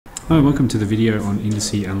Hello, welcome to the video on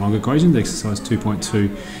indice and log equations, exercise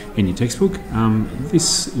 2.2 in your textbook.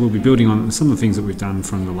 This will be building on some of the things that we've done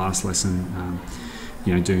from the last lesson,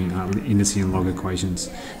 doing indice and log equations.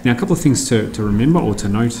 Now, a couple of things to remember or to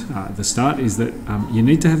note at the start is that you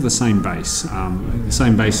need to have the same base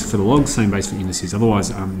for the log, same base for indices, otherwise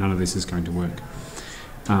none of this is going to work.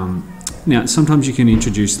 Now, sometimes you can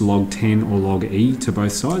introduce log 10 or log e to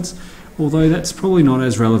both sides, although that's probably not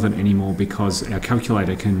as relevant anymore because our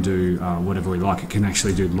calculator can do whatever we like. It can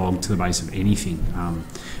actually do log to the base of anything.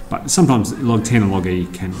 But sometimes log 10 and log e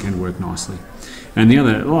can work nicely. And the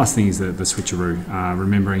last thing is the switcheroo,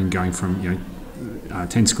 remembering going from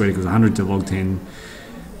 10 squared equals 100 to log 10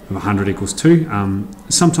 of 100 equals 2.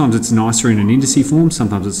 Sometimes it's nicer in an indice form,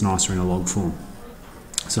 sometimes it's nicer in a log form.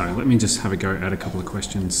 So let me just have a go at a couple of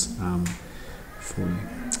questions for you.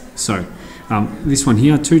 So this one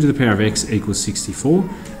here, 2 to the power of x equals 64.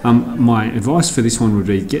 My advice for this one would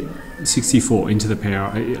be get 64 into the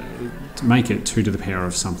power, to make it 2 to the power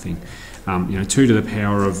of something. 2 to the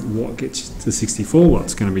power of what gets to 64? Well,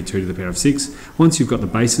 it's going to be 2 to the power of 6. Once you've got the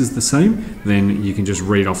bases the same, then you can just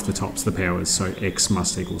read off the tops the powers, so x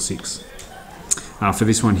must equal 6. For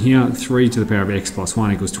this one here, 3 to the power of x plus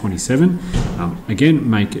 1 equals 27. Again,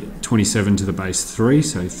 make it 27 to the base 3,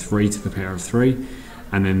 so 3 to the power of 3.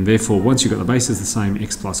 And then therefore, once you've got the bases the same,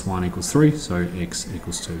 x plus 1 equals 3, so x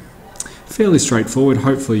equals 2. Fairly straightforward.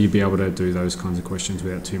 Hopefully you'll be able to do those kinds of questions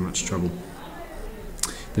without too much trouble.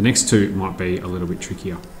 The next two might be a little bit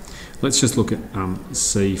trickier. Let's just look at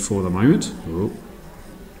C for the moment. Oh,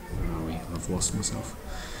 where are we? I've lost myself.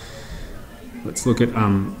 Let's look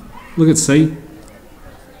at C.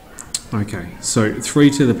 Okay, so 3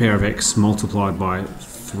 to the power of x multiplied by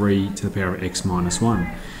 3 to the power of x minus 1.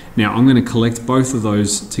 Now I'm going to collect both of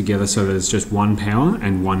those together so that it's just one power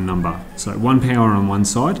and one number. So one power on one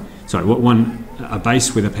side, a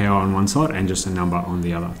base with a power on one side and just a number on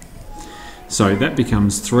the other. So that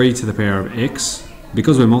becomes 3 to the power of x.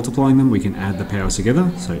 Because we're multiplying them, we can add the powers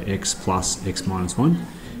together, so x plus x minus 1.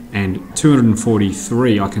 And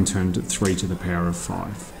 243 I can turn to 3 to the power of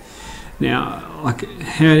 5. Now,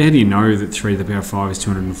 how do you know that 3 to the power of 5 is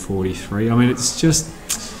 243? I mean, it's just...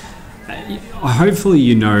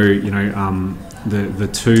 hopefully the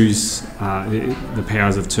twos, the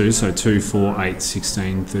powers of 2, so 2, 4, 8,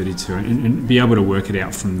 16, 32, and be able to work it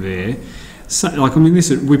out from there. So,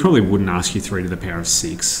 we probably wouldn't ask you 3 to the power of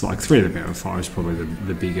 6. 3 to the power of 5 is probably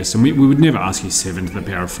the biggest, and we would never ask you 7 to the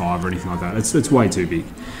power of 5 or anything like that. It's way too big.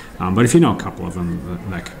 But if you know a couple of them,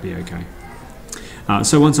 that could be okay.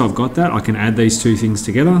 So once I've got that, I can add these two things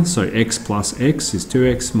together. So x plus x is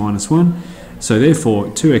 2x minus 1. So therefore,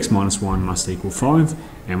 2x minus 1 must equal 5,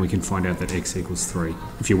 and we can find out that x equals 3.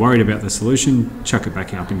 If you're worried about the solution, chuck it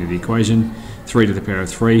back up into the equation. 3 to the power of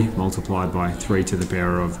 3 multiplied by 3 to the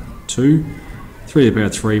power of 2. 3 to the power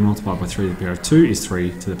of 3 multiplied by 3 to the power of 2 is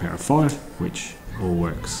 3 to the power of 5, which all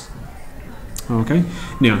works. Okay,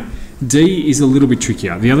 now D is a little bit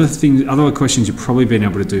trickier. The other questions you've probably been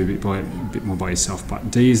able to do a bit more by yourself, but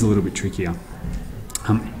D is a little bit trickier.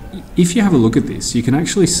 If you have a look at this, you can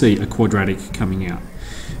actually see a quadratic coming out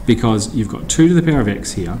because you've got 2 to the power of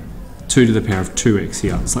x here, 2 to the power of 2x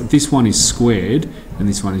here. It's like this one is squared and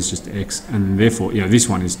this one is just x, and therefore this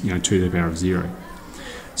one is 2 to the power of 0.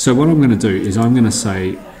 So what I'm going to do is I'm going to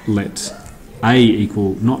say let a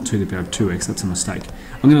equal not 2 to the power of 2x, that's a mistake.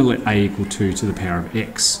 I'm going to let a equal 2 to the power of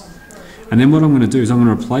x. And then what I'm going to do is I'm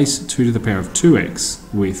going to replace 2 to the power of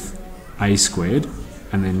 2x with a squared,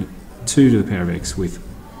 and then 2 to the power of x with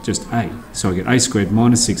just a. So I get a squared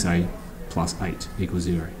minus 6a plus 8 equals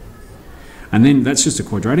 0. And then that's just a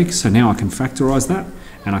quadratic, so now I can factorise that,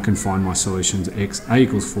 and I can find my solutions a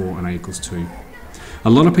equals 4 and a equals 2. A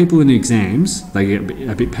lot of people in the exams, they get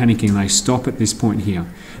a bit panicky and they stop at this point here.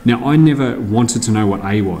 Now, I never wanted to know what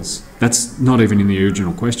a was. That's not even in the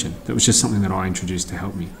original question. That was just something that I introduced to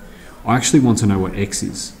help me. I actually want to know what x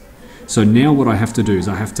is. So now what I have to do is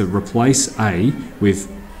I have to replace a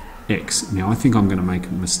with x. Now I think I'm going to make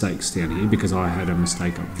mistakes down here because I had a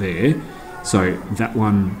mistake up there. So that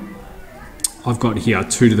one I've got here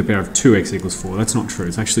 2 to the power of 2x equals 4. That's not true.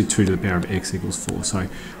 It's actually 2 to the power of x equals 4. So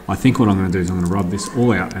I think what I'm going to do is I'm going to rub this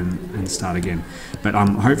all out and start again. But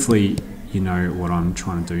hopefully you know what I'm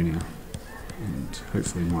trying to do now. And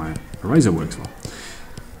hopefully my eraser works well.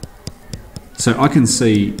 So I can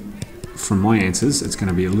see from my answers it's going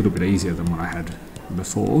to be a little bit easier than what I had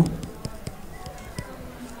before.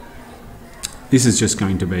 This is just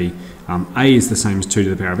going to be, a is the same as 2 to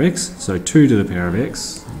the power of x, so 2 to the power of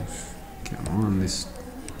x, come on, this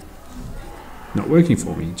not working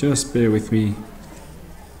for me, just bear with me,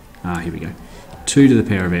 here we go, 2 to the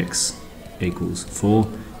power of x equals 4,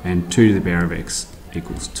 and 2 to the power of x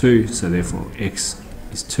equals 2, so therefore x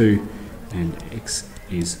is 2 and x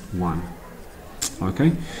is 1.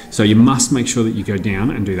 Okay, so you must make sure that you go down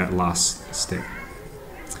and do that last step.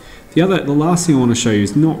 The last thing I want to show you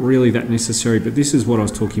is not really that necessary, but this is what I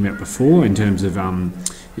was talking about before in terms of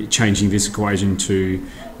changing this equation to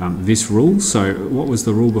this rule. So what was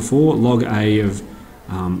the rule before? Log a of,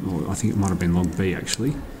 or I think it might have been log b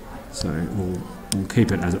actually. So we'll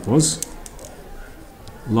keep it as it was.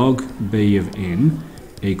 Log b of n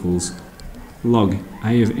equals log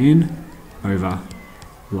a of n over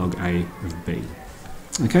log a of b.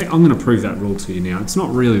 Okay, I'm going to prove that rule to you now. It's not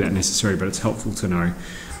really that necessary, but it's helpful to know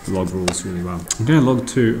log rules really well. Okay, log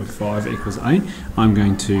 2 of 5 equals a. I'm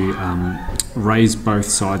going to raise both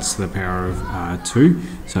sides to the power of 2,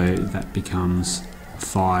 so that becomes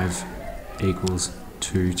 5 equals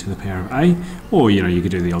 2 to the power of a, or you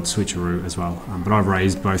could do the odd switcheroo as well, but I've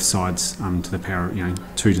raised both sides to the power,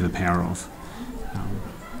 2 to the power of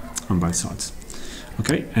on both sides.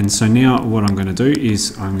 Okay, and so now what I'm going to do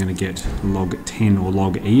is I'm going to get log 10 or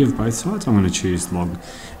log e of both sides. I'm going to choose log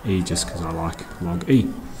e just because I like log e.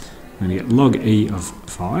 I'm going to get log e of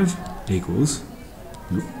 5 equals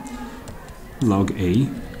log e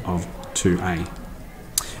of 2a.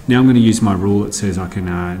 Now I'm going to use my rule that says I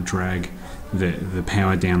can drag the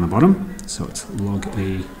power down the bottom. So it's log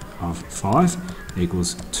e of 5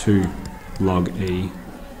 equals 2 log e,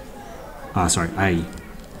 a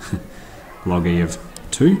log e of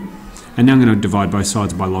 2. And now I'm going to divide both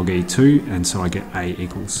sides by log e2, and so I get a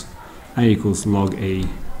equals log e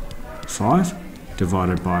 5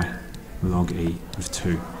 divided by log e of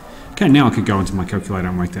 2. Okay, now I could go into my calculator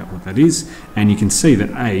and work out what that is, and you can see that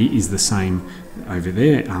a is the same over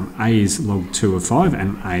there. A is log 2 of 5,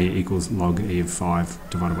 and a equals log e of 5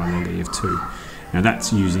 divided by log e of 2. Now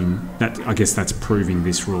that's using that. I guess that's proving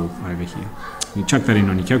this rule over here. You chuck that in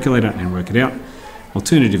on your calculator and work it out.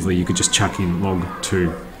 Alternatively, you could just chuck in log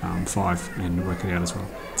 2 5 and work it out as well.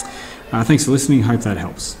 Thanks for listening. Hope that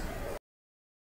helps.